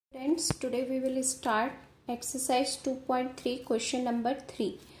students, today we will start exercise 2.3 question number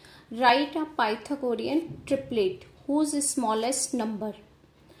 3. Write a Pythagorean triplet whose smallest number.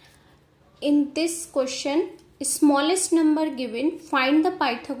 In this question, smallest number given, find the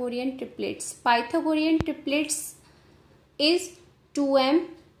Pythagorean triplets. Pythagorean triplets is 2m,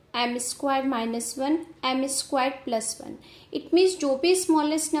 m square minus 1, m square plus 1. It means जो भी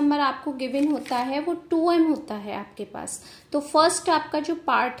smallest number आपको given होता है वो 2m होता है आपके पास. तो फर्स्ट आपका जो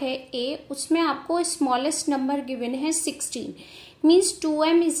पार्ट है a, उसमें आपको स्मॉलेस्ट नंबर गिवन है 16. Means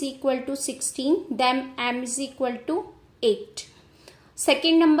 2m is equal to 16, then m is equal to 8.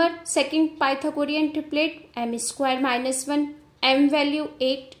 Second number, second Pythagorean triplet m square minus 1, m value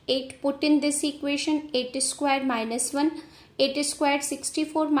 8, 8 put in this equation, 8 square minus 1, 8 squared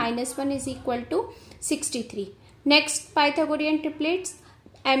 64 minus 1 is equal to 63. Next Pythagorean triplets,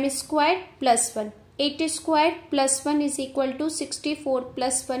 m squared plus 1. 8 squared plus 1 is equal to 64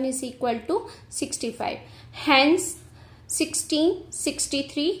 plus 1 is equal to 65. Hence 16,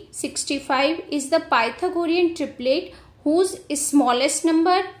 63, 65 is the Pythagorean triplet whose smallest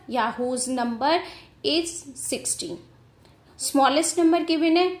number या whose number is 16. Smallest number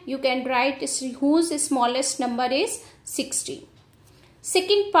given है, you can write whose smallest number is 16.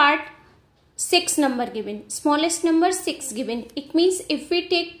 Second part, 6 number given, smallest number 6 given. It means if we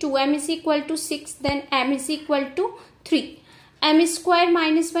take 2m is equal to 6, then m is equal to 3. m square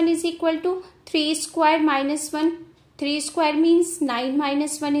minus 1 is equal to 3 square minus 1. 3 square means 9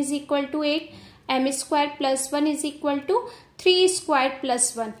 minus 1 is equal to 8. m square plus 1 is equal to 3 square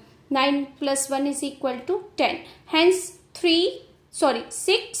plus 1. 9 plus 1 is equal to 10. Hence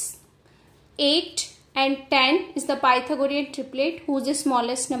 6, 8 and 10 is the Pythagorean triplet whose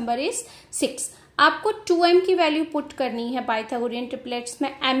smallest number is 6. आपको 2m की value put करनी है Pythagorean triplets में,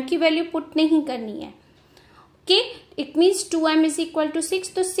 m की value put नहीं करनी है. Okay, it means 2m is equal to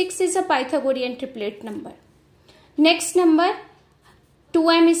 6, तो 6 is a Pythagorean triplet number. Next number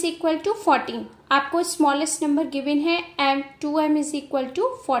 2m is equal to 14. आपको स्मॉलेस्ट नंबर गिवन है m, 2m is equal to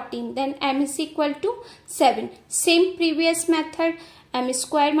 14, then m is equal to 7. Same previous method, m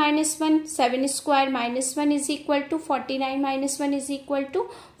square minus 1, 7 square minus 1 is equal to 49 minus 1 is equal to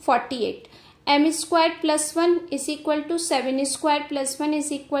 48. m square plus 1 is equal to 7 square plus 1 is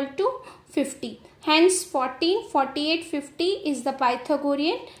equal to 50. Hence 14, 48, 50 is the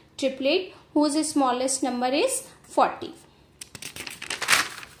Pythagorean triplet whose smallest number is 40.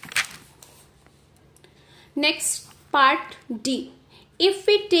 Next part D. If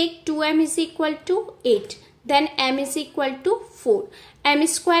we take 2m is equal to 8, then m is equal to 4. m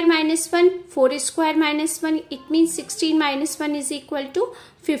square minus 1, 4 square minus 1, it means 16 minus 1 is equal to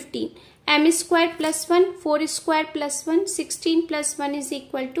 15. m square plus 1, 4 square plus 1, 16 plus 1 is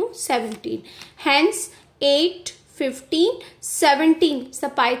equal to 17. Hence 8, 15, 17 is the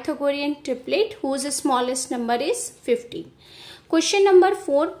Pythagorean triplet whose smallest number is 15. Question number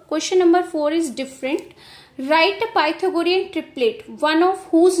 4. Question number 4 is different. Write a Pythagorean triplet, one of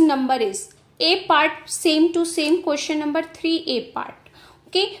whose number is A part same to same question number 3A part.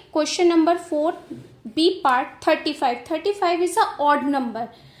 Okay, question number 4 B part 35. 35 is a odd number.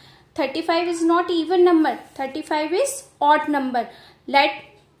 35 is not even number. 35 is odd number. Let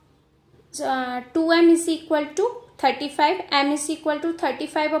 2m is equal to 35, m is equal to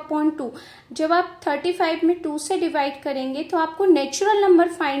 35 upon 2. जब आप 35 में 2 से divide करेंगे तो आपको natural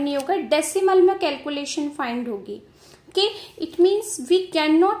number find नहीं होगा, decimal में कैलकुलेशन फाइंड होगी. Okay, it means we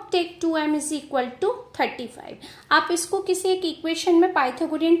cannot take 2m is equal to 35. आप इसको किसी एक इक्वेशन में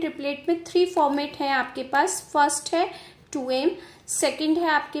पाइथागोरियन ट्रिपलेट में 3 फॉर्मेट है आपके पास. फर्स्ट है 2m, सेकंड है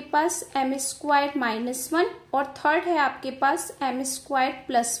आपके पास m स्क्वायर माइनस 1 और थर्ड है आपके पास m स्क्वायर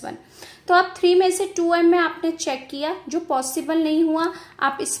प्लस 1. तो आप 3 में से 2m में आपने चेक किया, जो पॉसिबल नहीं हुआ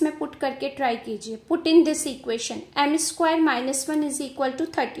आप इसमें पुट करके ट्राई कीजिए. Put in this equation, m square minus 1 is equal to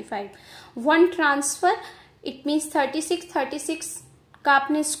 35. 1 transfer, it means 36. 36 का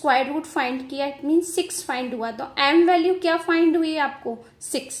आपने स्क्वायर रूट फाइंड किया, इट मीन्स 6 फाइंड हुआ. तो m वैल्यू क्या फाइंड हुई आपको?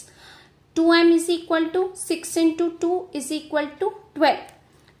 6. 2m is equal to 6 into 2 is equal to 12.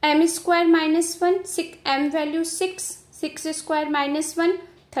 m square minus 1, 6 m value 6, 6 square minus 1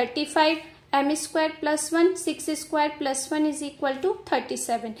 35, m square plus 1, 6 square plus 1 is equal to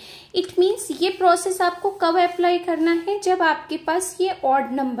 37. It means ये process आपको कब apply करना है? जब आपके पास ये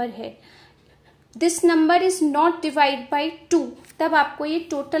ऑड नंबर है, this number is not divide by 2, तब आपको ये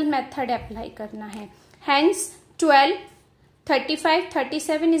टोटल मेथड अप्लाई करना है. Hence 12, 35,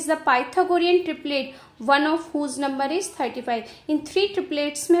 37 is the Pythagorean triplet, one of whose number is 35. In 3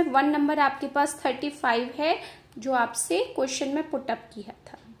 triplets में 1 नंबर आपके पास 35 है जो आपसे क्वेश्चन में पुटअप किया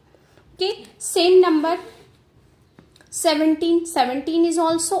था. Okay, same number 17. 17 is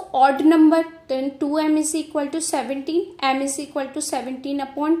also odd number. Then 2m is equal to 17. m is equal to 17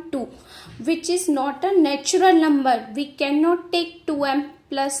 upon 2, which is not a natural number. We cannot take 2m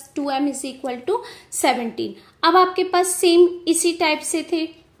plus 2m is equal to 17. अब आपके पास same इसी type से थे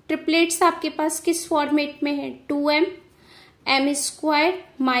triplets, आपके पास किस format में है, 2m m square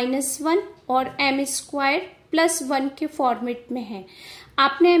minus 1 और m स्क्वायर प्लस 1 के फॉर्मेट में है।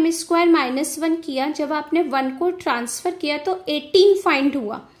 आपने m स्क्वायर माइनस 1 किया, जब आपने 1 को ट्रांसफर किया तो 18 फाइंड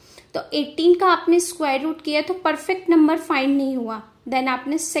हुआ, तो 18 का आपने स्क्वायर रूट किया तो परफेक्ट नंबर फाइंड नहीं हुआ। देन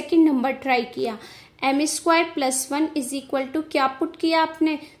आपने सेकंड नंबर ट्राई किया, m square plus 1 is equal to क्या पुट किया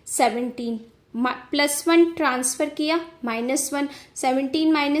आपने, 17 प्लस 1 ट्रांसफर किया minus 1,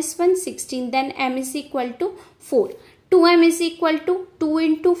 17 minus 1 16, then m is equal to 4, 2m is equal to 2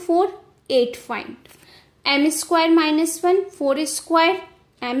 into 4 8 find, m square minus 1 4 square,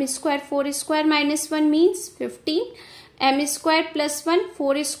 m square 4 square minus 1 means 15, m square plus 1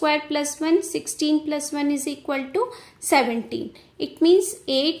 4 square plus 1 16 plus 1 is equal to 17. It means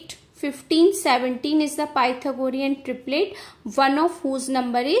 8 15 17 is the Pythagorean triplet, one of whose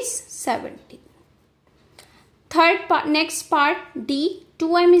number is 17. Third part, next part D,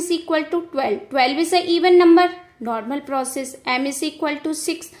 2m is equal to 12. 12 is a even number, normal process. M is equal to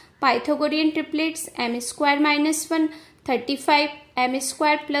 6, Pythagorean triplets, m square minus 1 35, m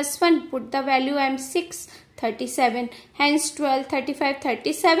square plus 1, put the value m 6 37. Hence 12 35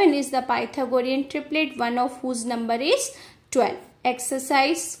 37 is the Pythagorean triplet, one of whose number is 12.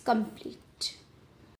 Exercise complete.